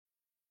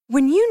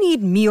When you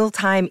need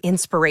mealtime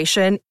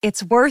inspiration,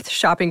 it's worth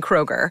shopping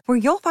Kroger, where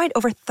you'll find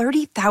over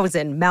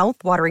 30,000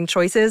 mouth-watering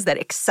choices that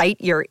excite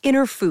your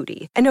inner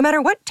foodie. And no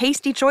matter what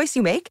tasty choice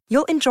you make,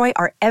 you'll enjoy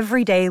our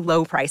everyday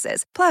low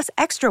prices, plus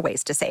extra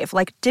ways to save,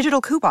 like digital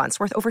coupons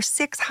worth over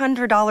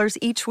 $600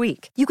 each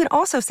week. You can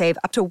also save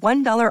up to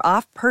 $1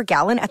 off per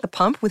gallon at the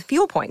pump with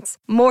fuel points.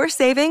 More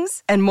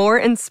savings and more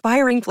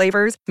inspiring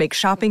flavors make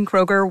shopping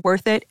Kroger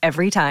worth it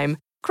every time.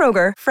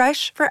 Kroger,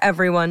 fresh for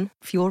everyone.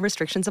 Fuel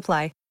restrictions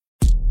apply.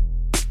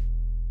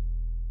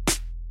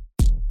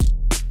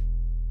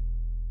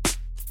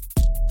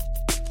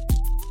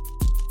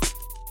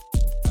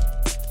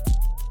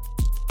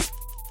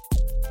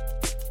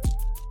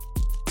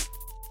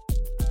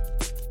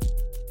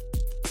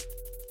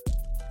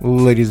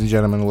 Ladies and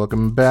gentlemen,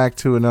 welcome back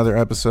to another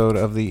episode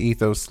of the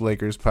Ethos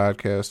Lakers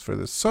podcast for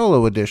the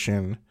solo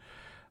edition.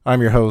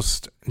 I'm your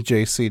host,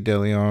 JC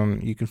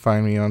DeLeon. You can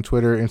find me on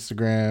Twitter,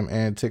 Instagram,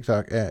 and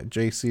TikTok at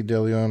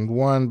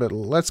JCDeLeon1, but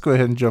let's go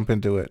ahead and jump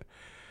into it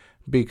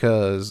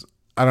because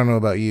I don't know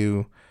about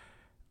you.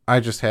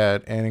 I just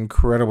had an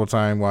incredible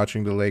time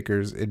watching the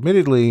Lakers,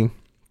 admittedly,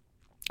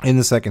 in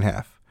the second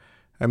half.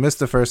 I missed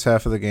the first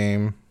half of the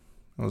game.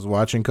 I was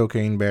watching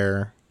Cocaine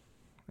Bear.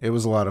 It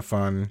was a lot of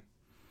fun.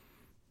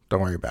 Don't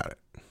worry about it.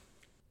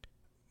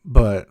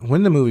 But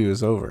when the movie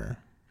was over,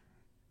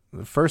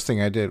 the first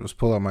thing I did was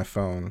pull out my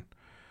phone,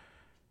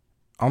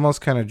 almost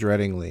kind of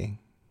dreadingly,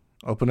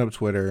 open up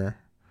Twitter.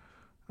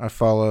 I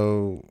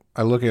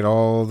look at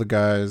all the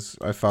guys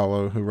I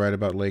follow who write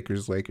about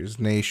Lakers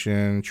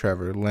Nation,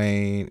 Trevor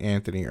Lane,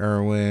 Anthony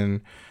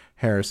Irwin,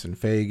 Harrison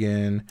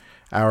Fagan,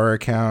 our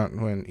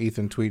account when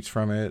Ethan tweets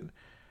from it.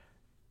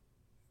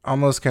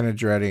 Almost kind of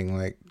dreading,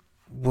 like,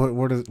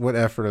 what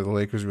effort are the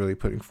Lakers really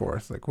putting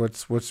forth? Like,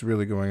 what's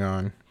really going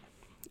on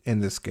in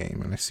this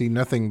game? And I see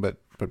nothing but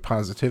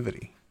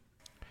positivity.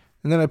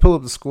 And then I pull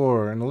up the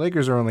score, and the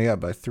Lakers are only up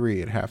by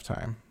 3 at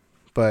halftime.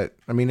 But,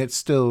 I mean, it's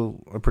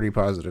still a pretty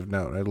positive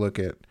note. I look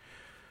at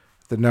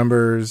the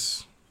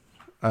numbers.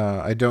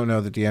 I don't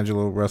know that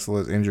D'Angelo Russell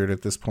is injured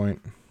at this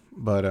point.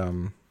 But,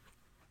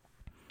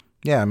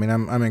 yeah, I mean,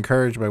 I'm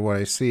encouraged by what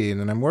I see. And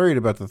then I'm worried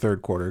about the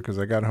third quarter because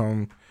I got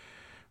home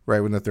right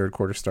when the third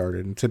quarter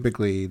started. And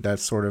typically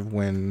that's sort of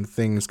when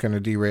things kind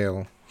of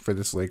derail for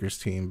this Lakers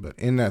team. But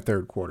in that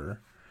third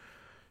quarter,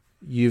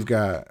 you've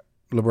got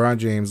LeBron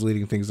James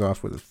leading things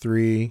off with a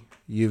 3.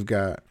 You've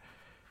got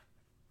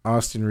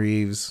Austin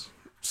Reeves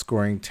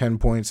scoring 10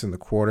 points in the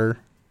quarter.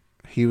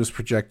 He was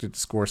projected to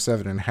score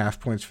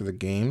 7.5 points for the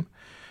game.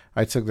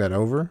 I took that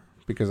over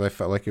because I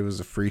felt like it was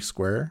a free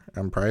square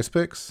on Prize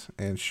Picks.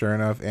 And sure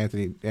enough,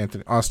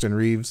 Austin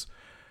Reeves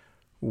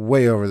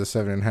way over the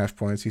 7.5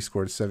 points. He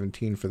scored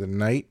 17 for the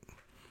night.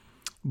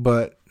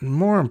 But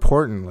more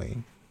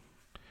importantly,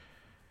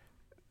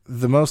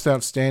 the most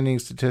outstanding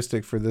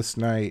statistic for this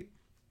night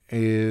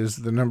is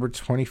the number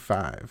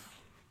 25.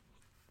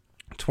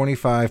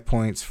 25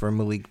 points for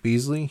Malik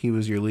Beasley. He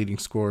was your leading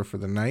scorer for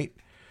the night.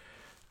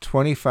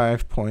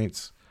 25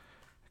 points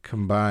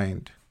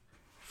combined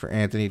for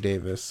Anthony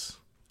Davis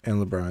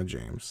and LeBron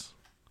James.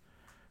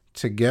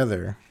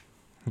 Together,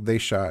 they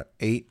shot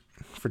 8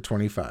 for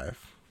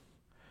 25.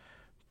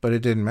 But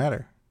it didn't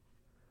matter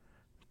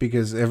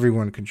because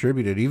everyone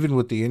contributed. Even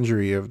with the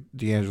injury of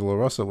D'Angelo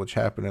Russell, which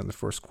happened in the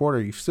first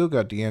quarter, you've still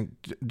got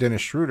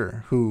Dennis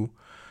Schroeder, who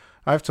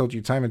I've told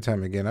you time and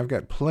time again, I've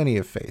got plenty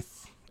of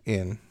faith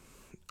in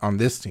on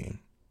this team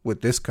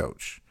with this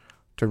coach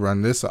to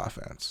run this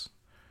offense.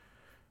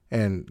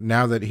 And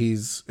now that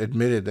he's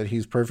admitted that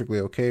he's perfectly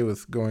okay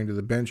with going to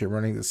the bench and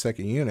running the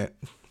second unit,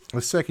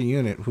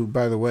 who,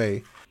 by the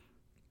way,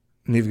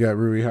 you've got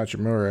Rui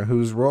Hachimura,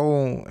 whose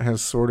role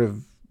has sort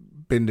of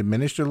been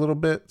diminished a little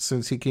bit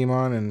since he came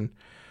on. And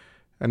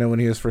I know when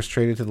he was first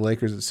traded to the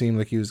Lakers, it seemed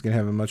like he was going to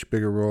have a much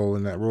bigger role,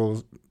 and that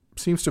role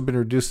seems to have been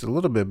reduced a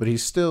little bit, but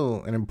he's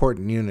still an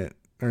important unit,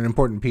 or an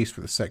important piece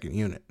for the second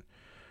unit.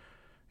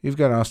 You've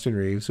got Austin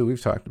Reeves, who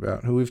we've talked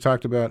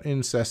about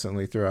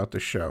incessantly throughout the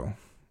show,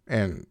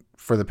 and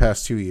for the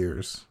past 2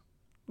 years.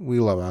 We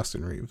love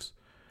Austin Reeves.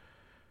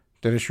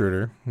 Dennis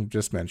Schroeder, who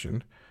just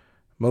mentioned.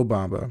 Mo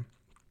Bamba.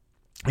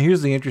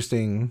 Here's the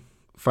interesting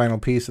final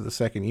piece of the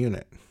second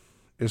unit.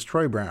 Is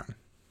Troy Brown.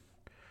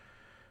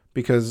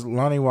 Because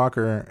Lonnie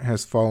Walker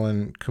has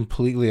fallen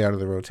completely out of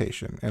the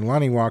rotation. And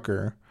Lonnie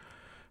Walker,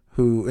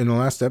 who in the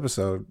last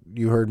episode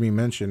you heard me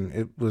mention,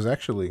 it was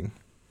actually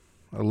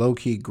a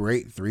low-key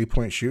great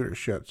three-point shooter.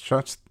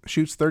 Shoots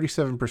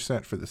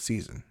 37% for the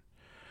season.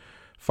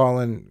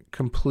 Fallen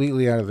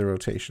completely out of the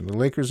rotation. The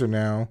Lakers are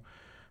now,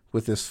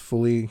 with this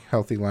fully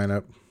healthy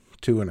lineup,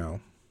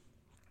 2-0.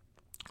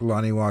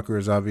 Lonnie Walker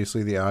is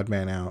obviously the odd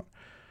man out,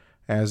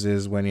 as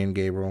is Wenyen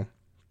Gabriel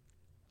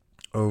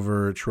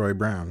over Troy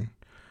Brown.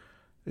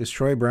 Is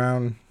Troy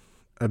Brown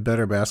a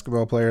better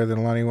basketball player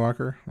than Lonnie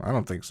Walker? I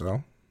don't think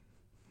so.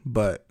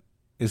 But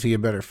is he a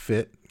better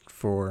fit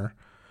for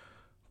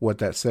what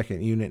that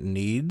second unit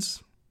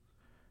needs?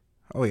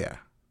 Oh, yeah.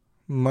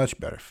 Much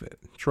better fit.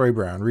 Troy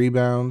Brown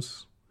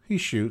rebounds. He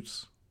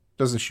shoots.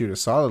 Doesn't shoot as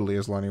solidly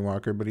as Lonnie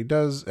Walker, but he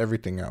does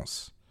everything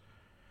else.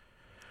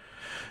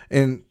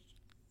 And,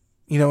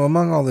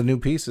 among all the new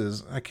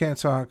pieces, I can't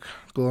talk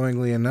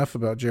glowingly enough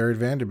about Jared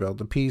Vanderbilt,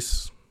 the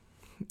piece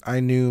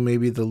I knew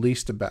maybe the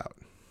least about.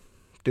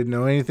 Didn't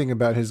know anything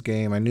about his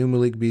game. I knew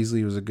Malik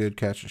Beasley was a good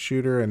catch and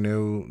shooter. I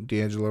knew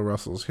D'Angelo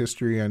Russell's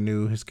history. I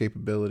knew his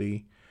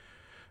capability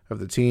of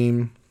the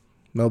team.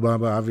 Mo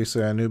Bamba,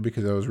 obviously, I knew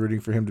because I was rooting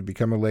for him to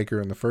become a Laker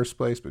in the first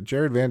place. But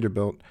Jared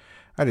Vanderbilt,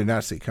 I did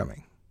not see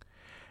coming.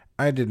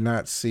 I did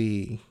not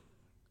see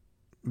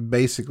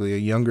basically a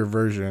younger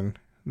version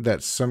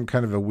that's some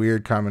kind of a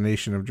weird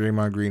combination of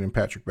Draymond Green and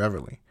Patrick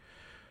Beverley.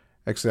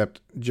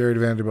 Except Jared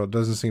Vanderbilt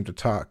doesn't seem to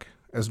talk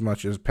as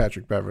much as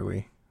Patrick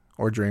Beverley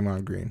or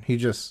Draymond Green. He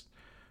just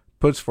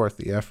puts forth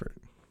the effort.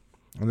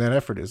 And that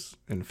effort is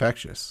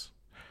infectious.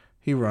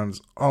 He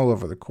runs all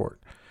over the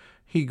court.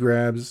 He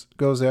grabs,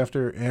 goes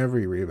after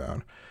every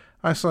rebound.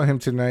 I saw him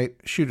tonight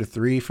shoot a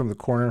three from the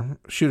corner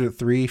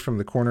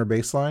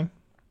baseline,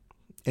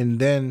 and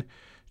then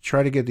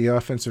try to get the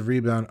offensive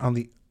rebound on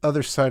the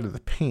other side of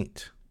the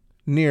paint,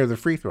 near the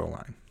free throw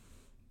line.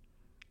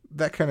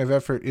 That kind of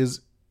effort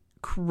is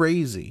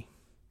crazy.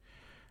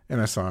 And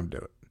I saw him do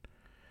it.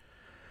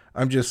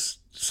 I'm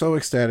just so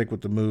ecstatic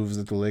with the moves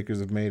that the Lakers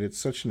have made. It's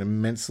such an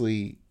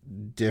immensely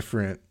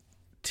different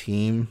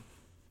team.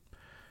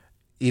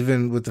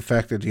 Even with the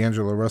fact that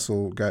D'Angelo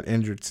Russell got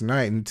injured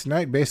tonight. And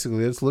tonight,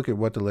 basically, let's look at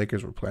what the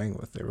Lakers were playing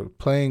with. They were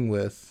playing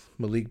with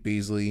Malik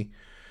Beasley,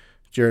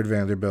 Jared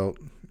Vanderbilt,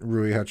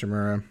 Rui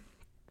Hachimura,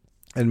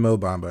 and Mo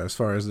Bamba as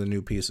far as the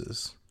new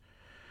pieces.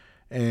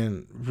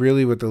 And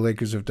really what the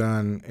Lakers have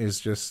done is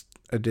just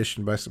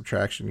addition by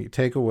subtraction. You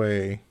take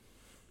away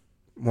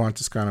Juan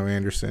Toscano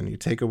Anderson, you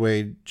take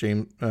away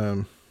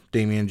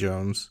Damian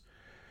Jones,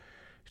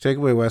 you take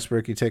away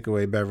Westbrook, you take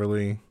away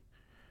Beverly,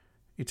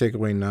 you take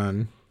away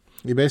Nunn.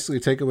 You basically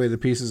take away the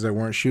pieces that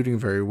weren't shooting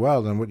very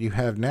well, and what you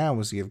have now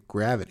is you have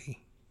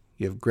gravity.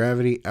 You have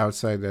gravity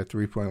outside that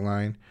three-point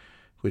line,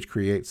 which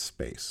creates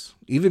space.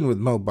 Even with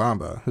Mo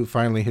Bamba, who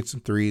finally hit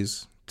some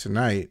threes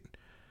tonight,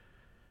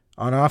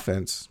 on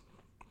offense,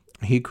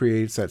 he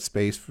creates that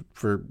space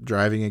for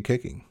driving and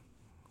kicking.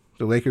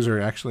 The Lakers are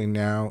actually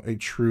now a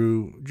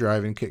true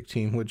drive and kick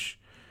team, which,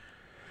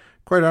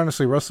 quite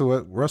honestly,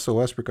 Russell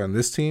Westbrook on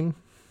this team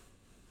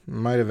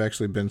might have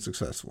actually been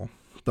successful.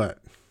 But,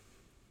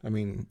 I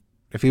mean,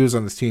 if he was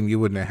on this team, you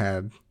wouldn't have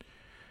had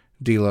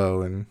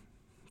D'Lo and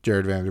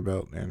Jared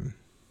Vanderbilt and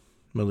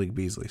Malik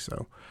Beasley.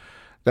 So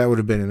that would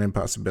have been an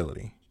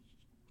impossibility.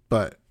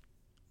 But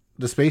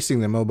the spacing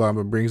that Mo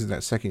Bamba brings in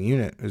that second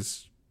unit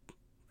is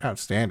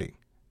outstanding.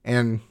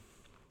 And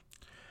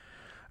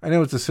I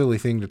know it's a silly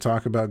thing to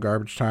talk about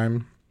garbage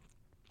time,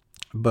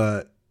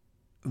 but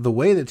the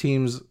way that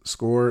teams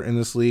score in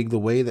this league, the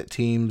way that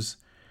teams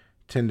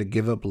tend to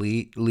give up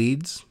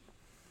leads,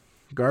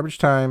 garbage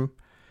time,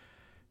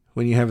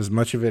 when you have as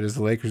much of it as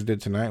the Lakers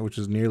did tonight, which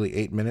is nearly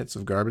 8 minutes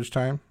of garbage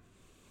time,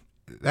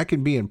 that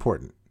can be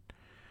important.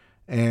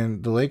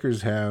 And the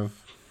Lakers have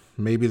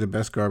maybe the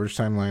best garbage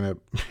time lineup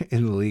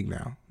in the league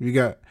now. You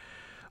got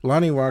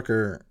Lonnie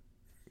Walker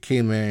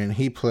came in,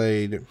 he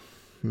played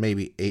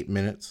maybe 8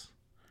 minutes.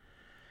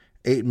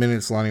 8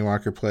 minutes Lonnie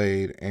Walker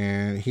played,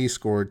 and he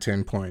scored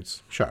 10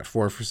 points. Shot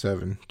 4 for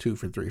 7, 2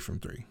 for 3 from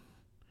 3.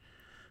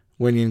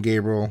 Wenyen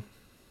Gabriel,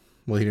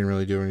 well, he didn't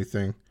really do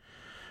anything.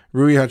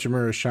 Rui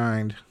Hachimura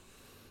shined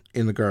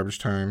in the garbage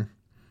time.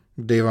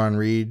 Davon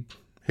Reed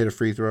hit a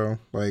free throw.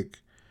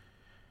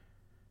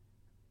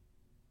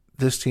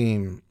 This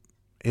team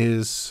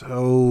is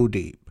so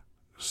deep.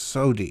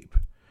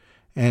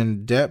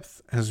 And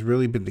depth has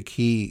really been the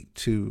key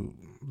to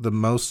the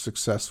most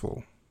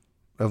successful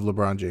of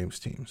LeBron James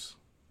teams.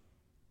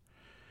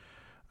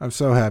 I'm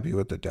so happy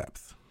with the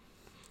depth.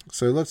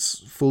 So let's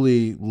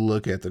fully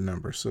look at the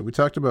numbers. So we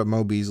talked about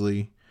Mo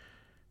Beasley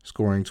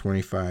scoring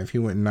 25. He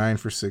went 9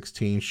 for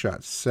 16,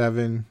 shot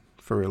 7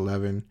 for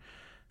 11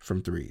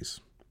 from threes.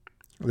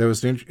 There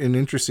was an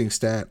interesting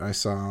stat I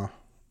saw.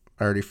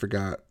 I already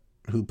forgot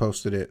who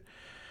posted it.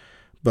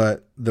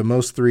 But the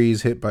most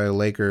threes hit by a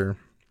Laker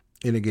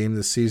in a game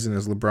this season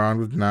is LeBron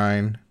with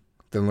 9,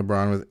 then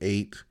LeBron with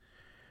 8,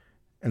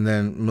 and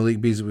then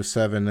Malik Beasley with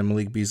 7, and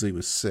Malik Beasley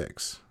with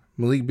 6.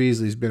 Malik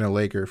Beasley's been a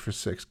Laker for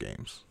 6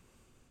 games.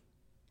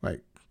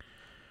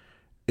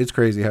 It's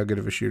crazy how good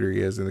of a shooter he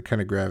is and the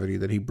kind of gravity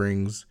that he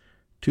brings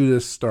to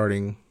this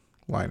starting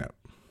lineup.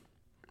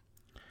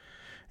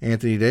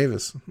 Anthony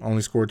Davis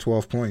only scored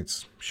 12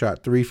 points,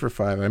 shot 3 for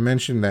 5. I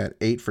mentioned that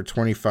 8 for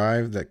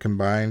 25 that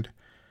combined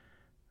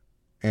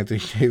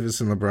Anthony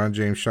Davis and LeBron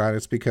James shot.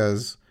 It's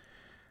because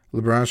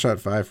LeBron shot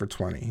 5 for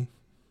 20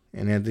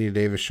 and Anthony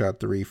Davis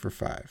shot 3 for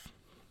 5.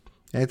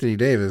 Anthony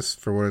Davis,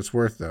 for what it's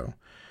worth though,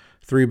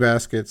 3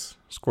 baskets,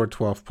 scored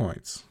 12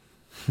 points.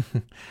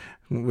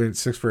 Went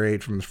 6 for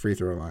 8 from the free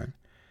throw line.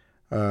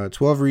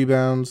 12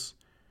 rebounds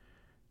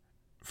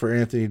for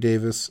Anthony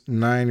Davis,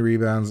 9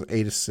 rebounds,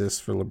 8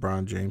 assists for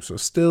LeBron James. So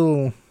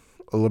still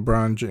a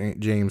LeBron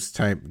James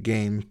type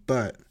game,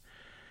 but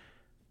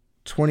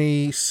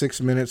 26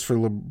 minutes for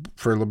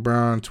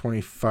LeBron,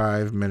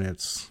 25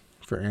 minutes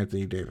for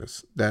Anthony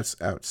Davis. That's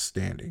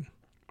outstanding.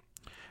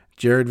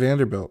 Jared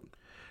Vanderbilt.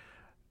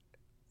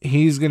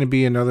 he's going to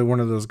be another one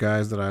of those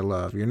guys that I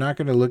love. You're not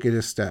going to look at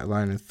his stat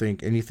line and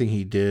think anything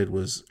he did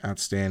was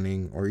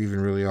outstanding or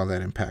even really all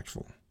that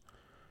impactful.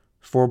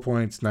 4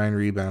 points, 9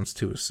 rebounds,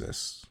 2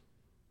 assists.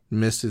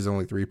 Missed his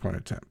only 3-point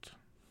attempt.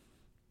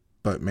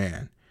 But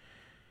man,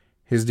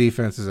 his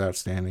defense is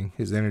outstanding.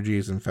 His energy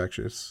is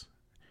infectious.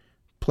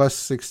 Plus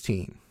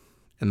 16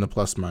 in the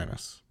plus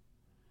minus.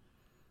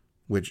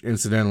 Which,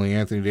 incidentally,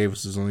 Anthony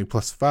Davis is only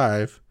plus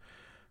 5.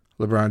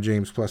 LeBron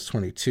James plus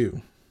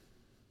 22.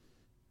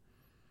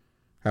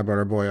 How about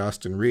our boy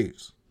Austin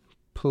Reeves?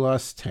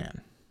 Plus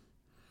 10.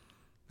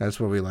 That's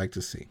what we like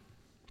to see.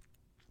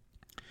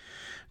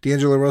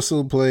 D'Angelo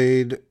Russell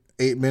played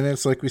 8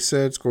 minutes, like we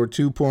said, scored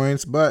 2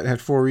 points, but had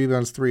 4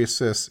 rebounds, 3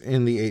 assists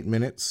in the 8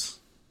 minutes.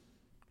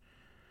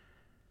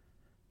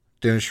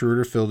 Dennis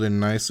Schroeder filled in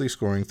nicely,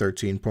 scoring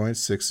 13 points,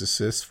 6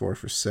 assists, 4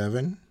 for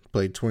 7.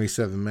 Played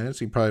 27 minutes.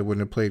 He probably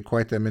wouldn't have played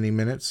quite that many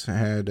minutes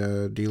had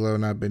D'Lo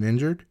not been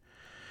injured.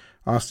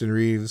 Austin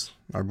Reeves,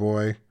 our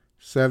boy,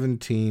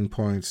 17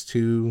 points,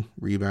 2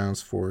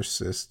 rebounds, 4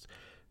 assists,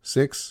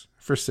 6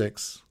 for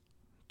 6.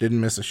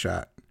 Didn't miss a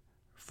shot.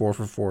 4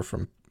 for 4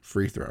 from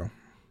free throw.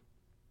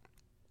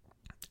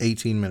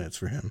 18 minutes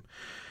for him.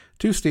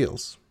 2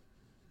 steals.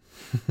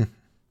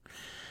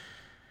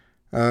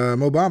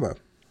 Mo Bamba,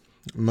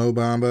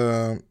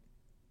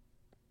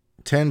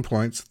 10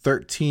 points,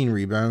 13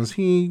 rebounds.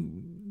 He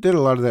did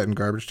a lot of that in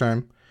garbage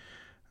time.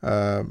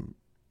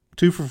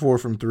 2 for 4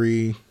 from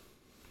 3.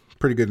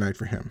 Pretty good night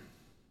for him.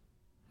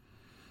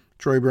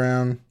 Troy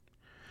Brown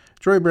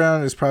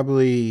is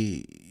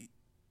probably,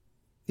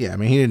 he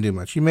didn't do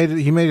much. He made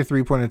a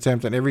 3-point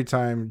attempt, and every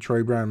time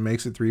Troy Brown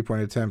makes a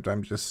 3-point attempt,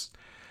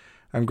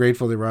 I'm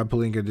grateful that Rob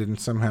Pelinka didn't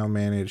somehow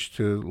manage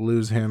to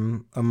lose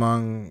him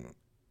among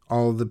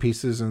all of the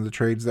pieces and the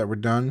trades that were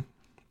done.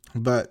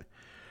 But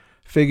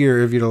figure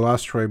if you'd have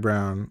lost Troy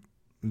Brown,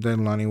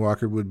 then Lonnie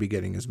Walker would be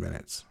getting his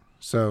minutes.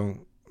 So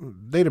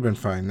they'd have been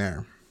fine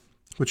there.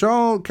 Which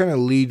all kind of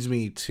leads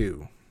me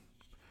to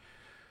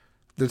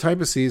the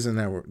type of season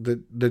that we're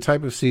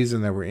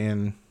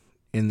in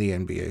the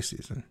NBA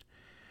season.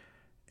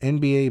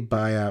 NBA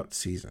buyout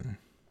season.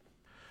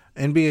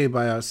 NBA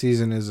buyout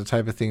season is the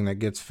type of thing that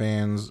gets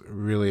fans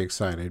really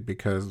excited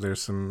because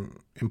there's some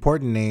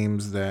important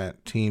names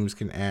that teams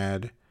can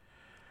add.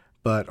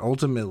 But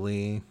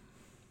ultimately,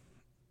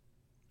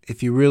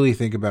 if you really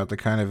think about the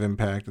kind of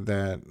impact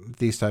that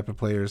these type of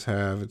players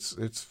have,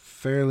 it's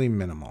fairly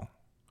minimal.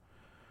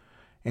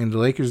 And the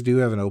Lakers do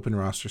have an open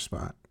roster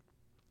spot.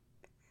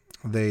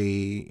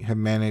 They have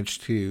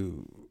managed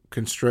to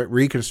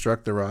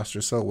reconstruct the roster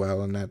so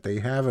well in that they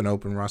have an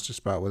open roster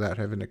spot without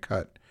having to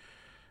cut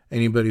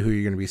anybody who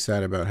you're going to be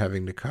sad about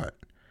having to cut.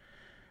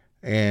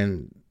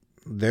 And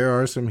there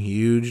are some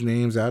huge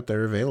names out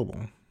there available.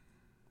 I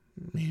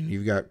mean,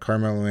 you've got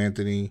Carmelo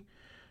Anthony,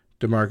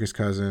 DeMarcus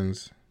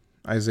Cousins,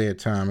 Isaiah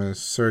Thomas,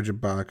 Serge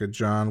Ibaka,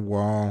 John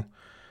Wall,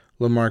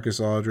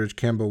 LaMarcus Aldridge,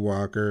 Kemba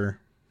Walker,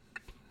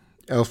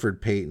 Elfrid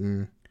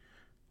Payton,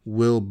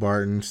 Will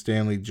Barton,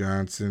 Stanley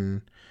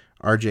Johnson,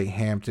 RJ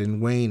Hampton,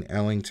 Wayne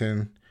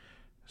Ellington.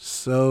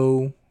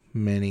 So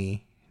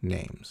many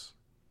names.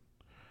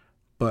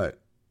 But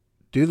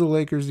do the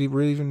Lakers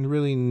even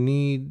really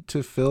need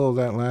to fill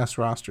that last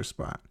roster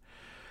spot?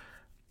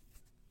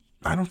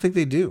 I don't think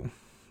they do.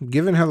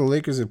 Given how the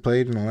Lakers have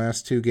played in the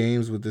last 2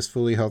 games with this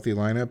fully healthy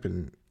lineup,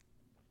 and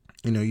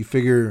you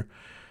figure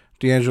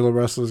D'Angelo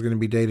Russell is going to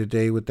be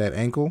day-to-day with that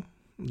ankle.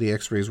 The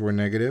x-rays were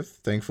negative,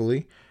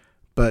 thankfully.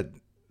 But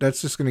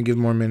that's just going to give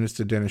more minutes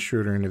to Dennis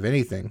Schroeder. And if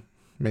anything,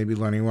 maybe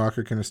Lonnie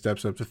Walker kind of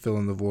steps up to fill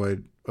in the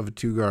void of a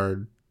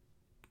 2-guard.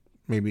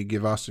 Maybe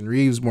give Austin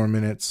Reeves more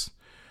minutes.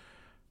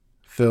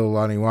 Fill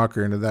Lonnie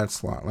Walker into that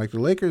slot. Like, the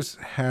Lakers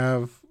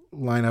have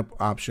lineup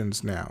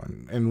options now.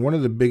 And one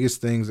of the biggest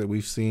things that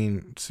we've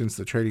seen since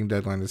the trading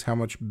deadline is how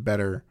much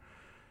better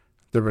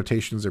the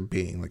rotations are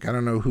being. Like, I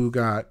don't know who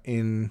got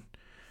in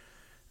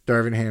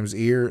Darvin Ham's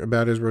ear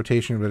about his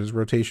rotation, but his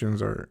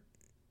rotations are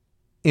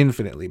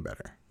infinitely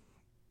better.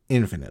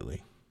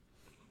 Infinitely.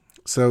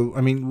 So,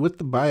 I mean, with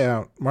the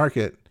buyout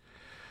market,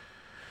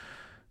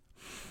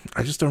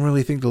 I just don't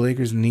really think the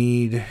Lakers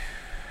need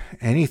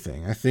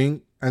anything. I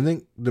think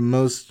the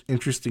most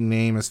interesting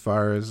name as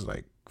far as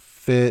like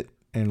fit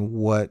and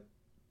what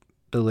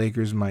the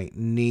Lakers might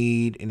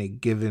need in a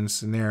given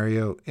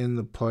scenario in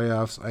the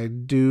playoffs, I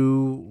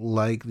do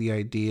like the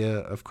idea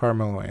of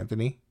Carmelo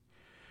Anthony.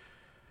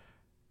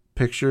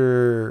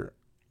 Picture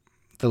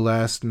the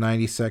last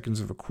 90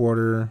 seconds of a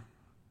quarter.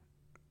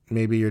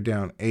 Maybe you're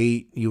down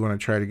 8. You want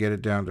to try to get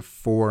it down to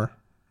 4.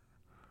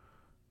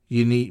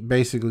 You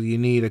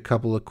need a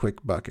couple of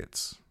quick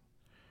buckets.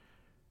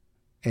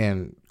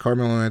 And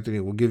Carmelo Anthony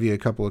will give you a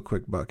couple of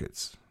quick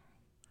buckets.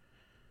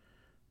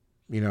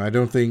 I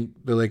don't think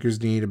the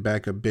Lakers need a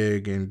backup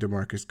big in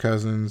DeMarcus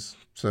Cousins.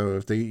 So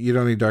if you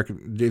don't need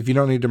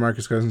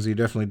DeMarcus Cousins, you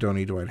definitely don't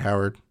need Dwight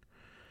Howard.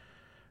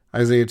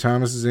 Isaiah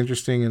Thomas is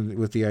interesting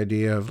with the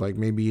idea of like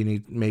maybe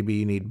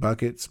you need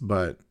buckets,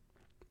 but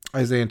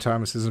Isaiah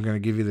Thomas isn't going to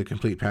give you the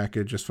complete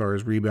package as far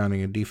as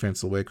rebounding and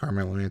defense the way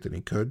Carmelo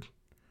Anthony could.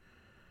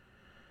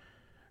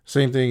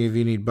 Same thing if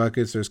you need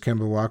buckets. There's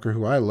Kemba Walker,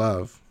 who I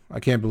love. I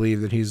can't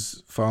believe that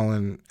he's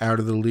fallen out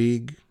of the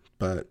league,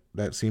 but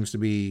that seems to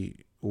be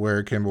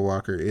where Kemba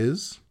Walker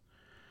is.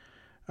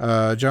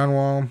 John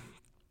Wall,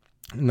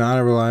 not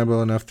a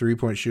reliable enough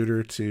three-point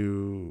shooter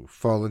to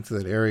fall into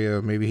that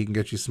area. Maybe he can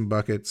get you some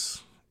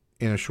buckets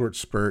in a short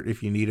spurt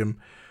if you need him.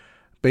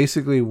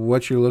 Basically,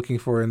 what you're looking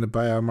for in the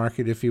buyout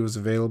market, if he was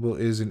available,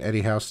 is an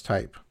Eddie House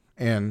type.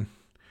 And,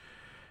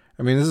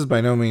 I mean, this is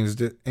by no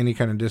means any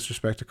kind of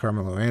disrespect to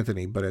Carmelo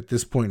Anthony, but at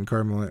this point in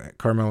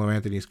Carmelo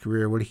Anthony's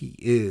career, what he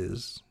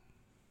is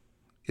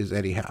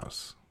Eddie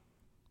House,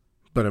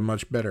 but a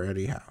much better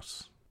Eddie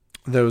House.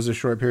 There was a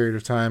short period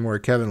of time where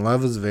Kevin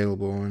Love was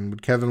available, and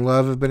would Kevin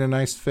Love have been a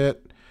nice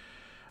fit?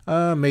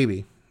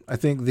 Maybe. I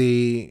think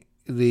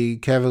the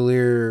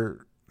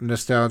Cavalier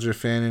nostalgia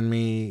fan in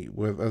me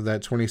of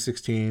that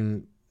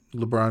 2016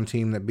 LeBron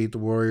team that beat the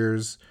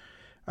Warriors,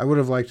 I would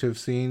have liked to have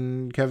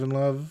seen Kevin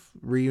Love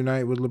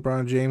reunite with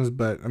LeBron James,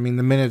 but I mean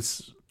the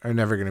minutes are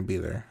never going to be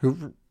there.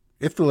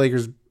 If the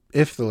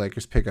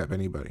Lakers pick up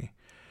anybody,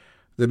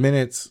 the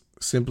minutes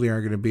simply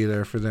aren't going to be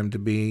there for them to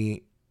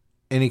be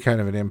any kind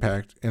of an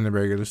impact in the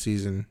regular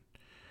season,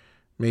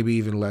 maybe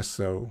even less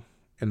so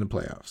in the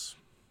playoffs.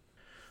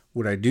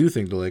 What I do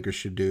think the Lakers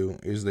should do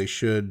is they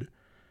should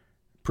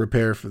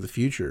prepare for the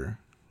future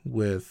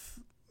with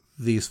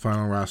these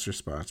final roster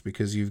spots,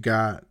 because you've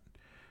got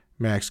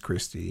Max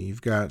Christie,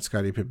 you've got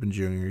Scottie Pippen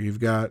Jr.,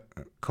 you've got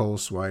Cole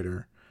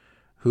Swider,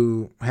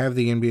 who have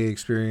the NBA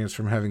experience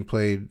from having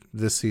played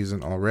this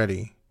season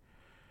already.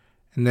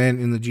 And then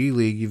in the G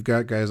League, you've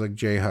got guys like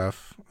Jay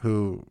Huff,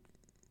 who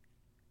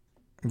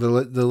the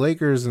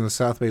Lakers and the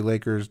South Bay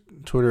Lakers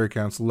Twitter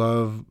accounts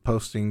love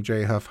posting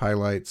Jay Huff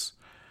highlights.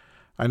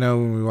 I know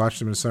when we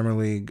watched him in Summer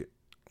League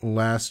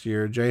last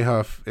year, Jay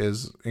Huff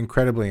is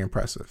incredibly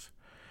impressive.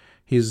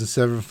 He's a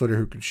 7-footer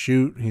who can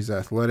shoot. He's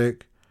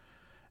athletic.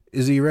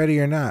 Is he ready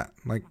or not?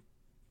 Like,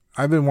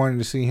 I've been wanting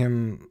to see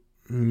him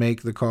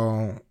make the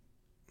call,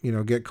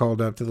 get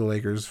called up to the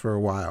Lakers for a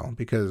while,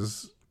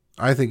 because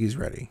I think he's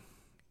ready.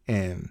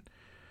 And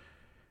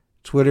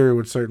Twitter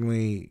would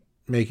certainly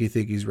make you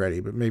think he's ready,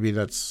 but maybe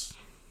that's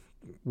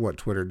what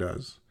Twitter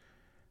does.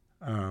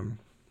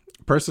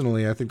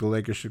 Personally, I think the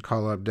Lakers should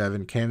call up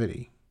Devin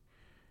Kennedy.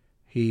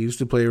 He used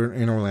to play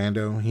in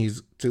Orlando.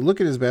 To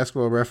look at his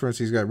basketball reference,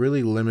 he's got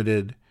really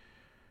limited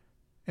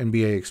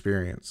NBA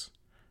experience.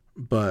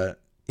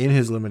 But in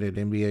his limited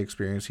NBA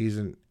experience, he's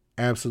an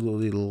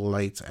absolutely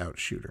lights out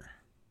shooter.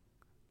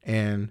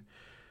 And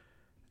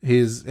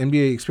his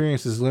NBA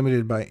experience is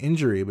limited by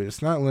injury, but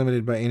it's not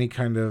limited by any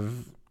kind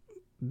of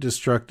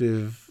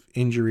destructive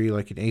injury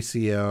like an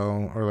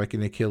ACL or like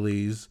an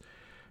Achilles.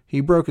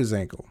 He broke his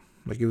ankle.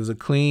 Like, it was a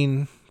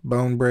clean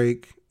bone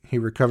break. He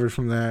recovered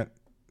from that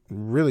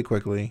really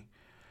quickly.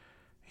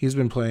 He's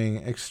been playing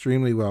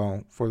extremely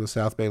well for the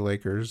South Bay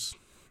Lakers.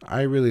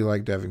 I really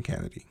like Devin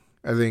Kennedy.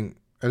 I think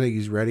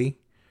he's ready.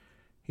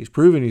 He's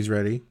proven he's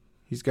ready.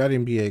 He's got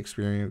NBA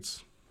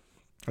experience.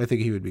 I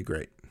think he would be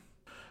great.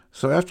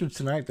 So after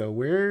tonight, though,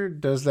 where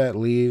does that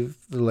leave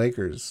the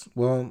Lakers?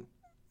 Well,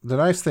 the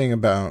nice thing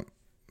about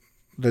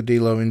the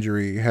D'Lo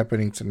injury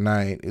happening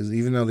tonight is,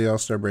 even though the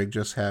All-Star break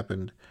just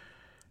happened,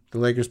 the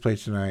Lakers play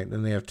tonight,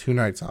 then they have 2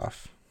 nights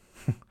off.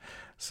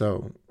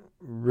 So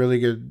really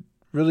good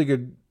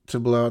to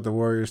blow out the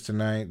Warriors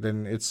tonight.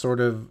 Then it sort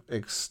of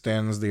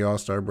extends the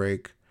All-Star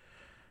break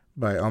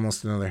by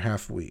almost another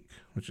half week,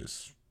 which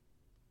is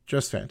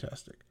just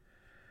fantastic.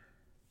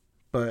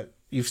 But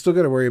you've still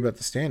got to worry about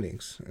the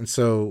standings. And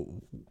so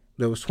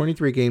there was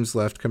 23 games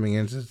left coming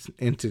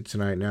into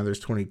tonight. Now there's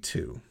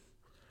 22.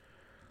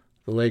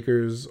 The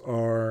Lakers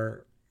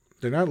they're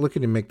not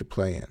looking to make the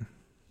play-in.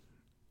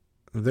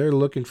 They're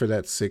looking for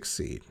that 6th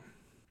seed.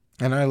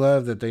 And I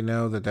love that they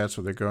know that that's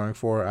what they're going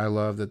for. I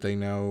love that they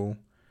know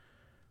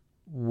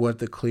what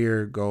the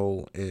clear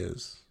goal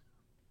is.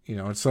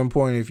 At some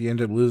point, if you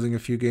end up losing a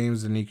few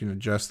games, then you can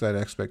adjust that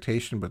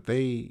expectation. But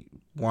they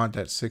want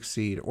that 6th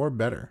seed or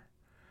better.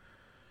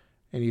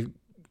 And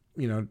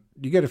you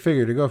got to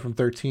figure, to go from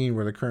 13,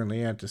 where they're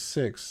currently at, to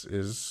 6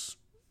 is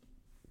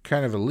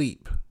kind of a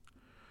leap.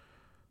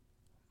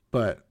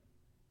 But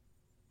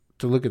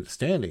to look at the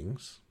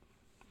standings,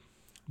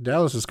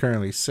 Dallas is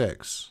currently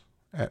 6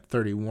 at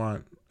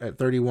 31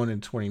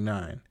 and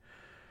 29.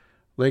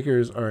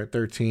 Lakers are at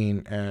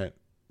 13 at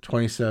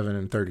 27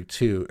 and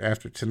 32.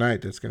 After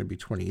tonight, that's going to be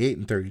 28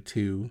 and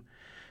 32.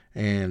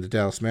 And the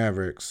Dallas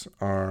Mavericks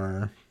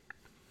are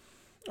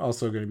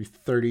also going to be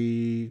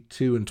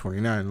 32 and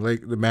 29.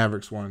 The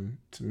Mavericks won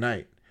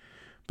tonight.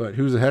 But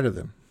who's ahead of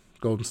them?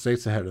 Golden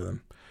State's ahead of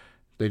them.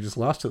 They just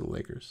lost to the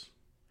Lakers.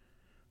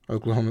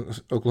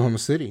 Oklahoma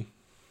City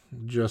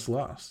just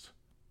lost.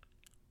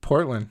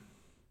 Portland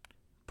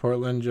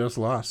just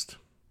lost.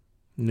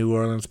 New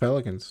Orleans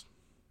Pelicans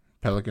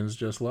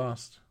just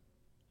lost.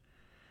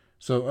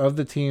 So of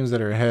the teams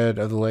that are ahead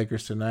of the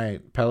Lakers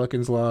tonight,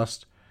 Pelicans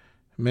lost,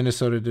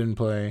 Minnesota didn't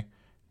play,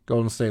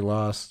 Golden State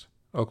lost,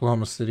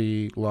 Oklahoma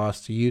City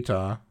lost to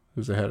Utah,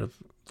 who's ahead of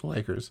the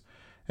Lakers,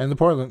 and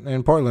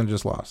Portland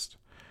just lost.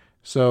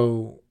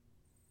 So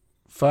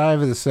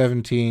 5 of the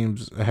 7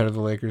 teams ahead of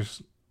the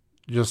Lakers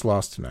just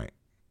lost tonight,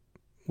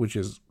 which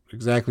is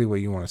exactly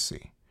what you want to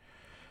see.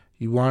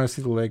 You want to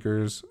see the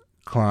Lakers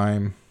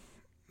climb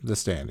the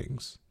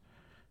standings.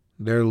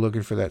 They're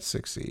looking for that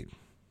 6th seed.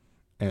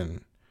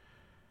 And,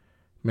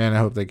 man, I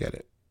hope they get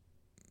it.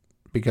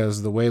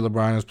 Because the way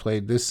LeBron has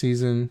played this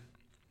season,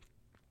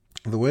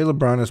 the way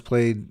LeBron has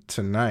played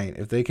tonight,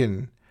 if they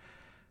can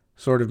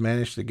sort of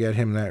manage to get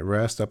him that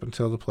rest up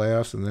until the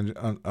playoffs and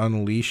then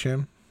unleash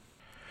him.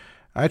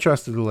 I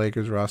trusted the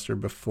Lakers roster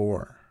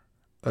before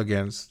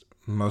against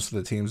most of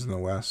the teams in the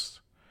West.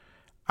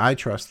 I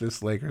trust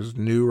this Lakers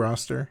new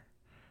roster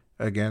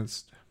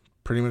against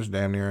pretty much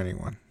damn near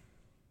anyone.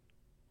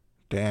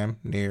 Damn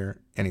near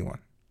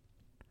anyone.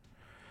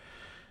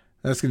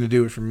 That's going to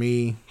do it for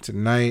me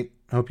tonight.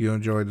 Hope you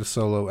enjoyed the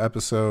solo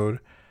episode.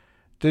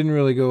 Didn't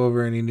really go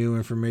over any new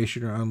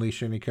information or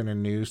unleash any kind of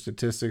new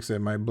statistics that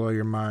might blow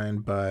your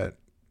mind, but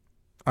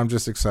I'm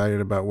just excited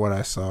about what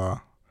I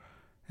saw,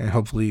 and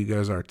hopefully you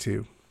guys are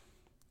too.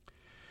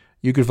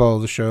 You can follow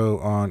the show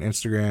on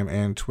Instagram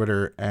and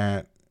Twitter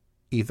at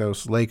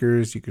Ethos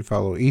Lakers. You can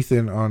follow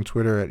Ethan on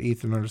Twitter at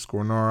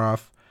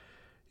Ethan_Noroff.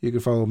 You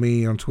can follow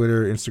me on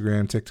Twitter,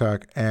 Instagram,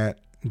 TikTok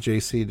at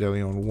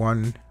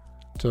JCDeLeon1.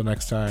 Till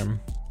next time,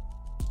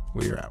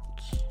 we're out.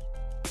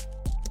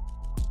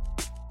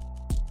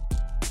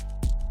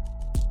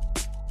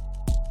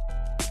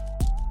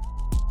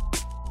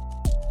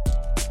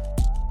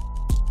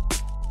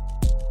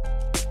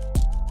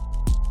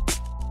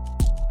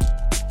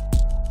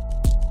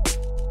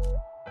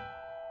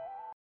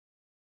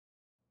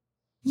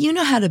 You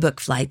know how to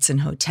book flights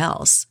and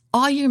hotels.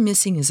 All you're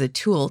missing is a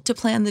tool to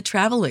plan the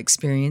travel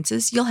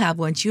experiences you'll have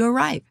once you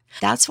arrive.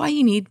 That's why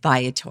you need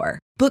Viator.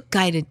 Book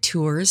guided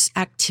tours,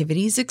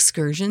 activities,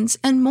 excursions,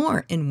 and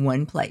more in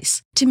one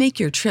place to make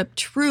your trip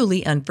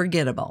truly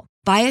unforgettable.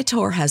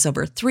 Viator has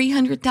over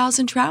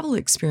 300,000 travel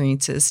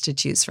experiences to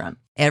choose from.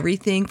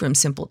 Everything from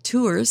simple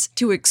tours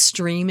to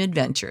extreme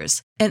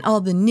adventures and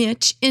all the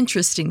niche,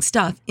 interesting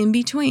stuff in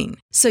between.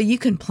 So you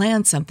can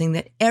plan something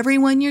that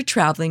everyone you're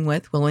traveling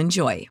with will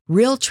enjoy.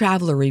 Real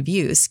traveler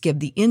reviews give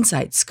the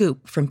inside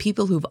scoop from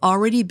people who've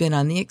already been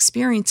on the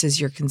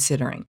experiences you're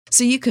considering.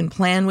 So you can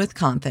plan with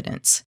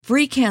confidence.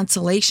 Free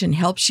cancellation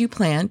helps you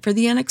plan for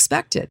the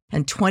unexpected.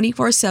 And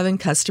 24/7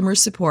 customer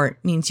support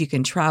means you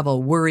can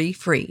travel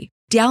worry-free.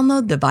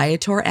 Download the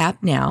Viator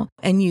app now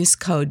and use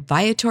code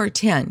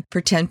Viator10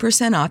 for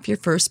 10% off your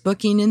first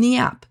booking in the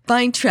app.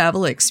 Find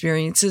travel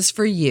experiences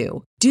for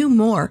you. Do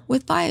more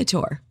with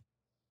Viator.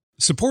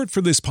 Support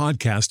for this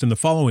podcast and the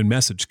following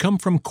message come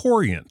from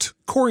Corient.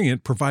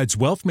 Corient provides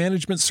wealth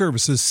management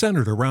services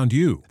centered around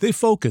you. They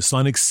focus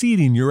on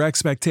exceeding your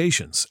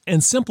expectations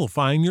and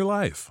simplifying your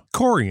life.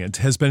 Corient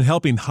has been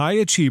helping high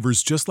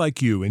achievers just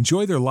like you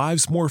enjoy their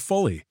lives more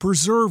fully,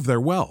 preserve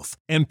their wealth,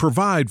 and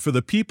provide for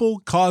the people,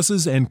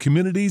 causes, and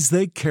communities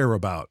they care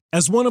about.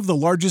 As one of the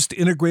largest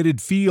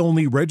integrated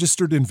fee-only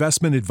registered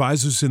investment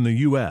advisors in the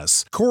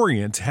U.S.,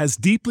 Corient has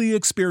deeply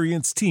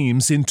experienced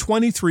teams in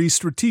 23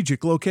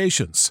 strategic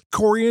locations.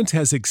 Corient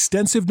has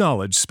extensive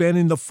knowledge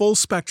spanning the full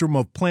spectrum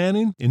of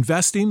planning,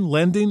 investing,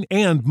 lending,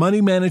 and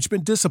money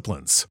management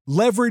disciplines.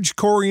 Leverage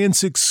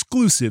Corient's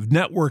exclusive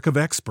network of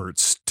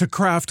experts to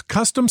craft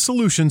custom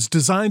solutions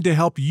designed to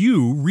help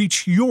you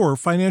reach your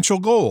financial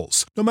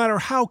goals, no matter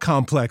how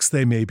complex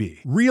they may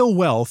be. Real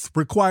wealth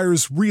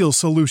requires real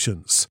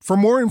solutions. For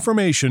more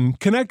information,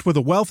 connect with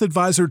a wealth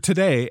advisor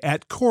today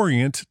at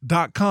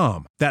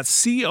Corient.com.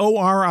 That's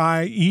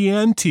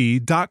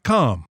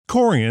Corient.com.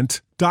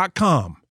 Corient.com.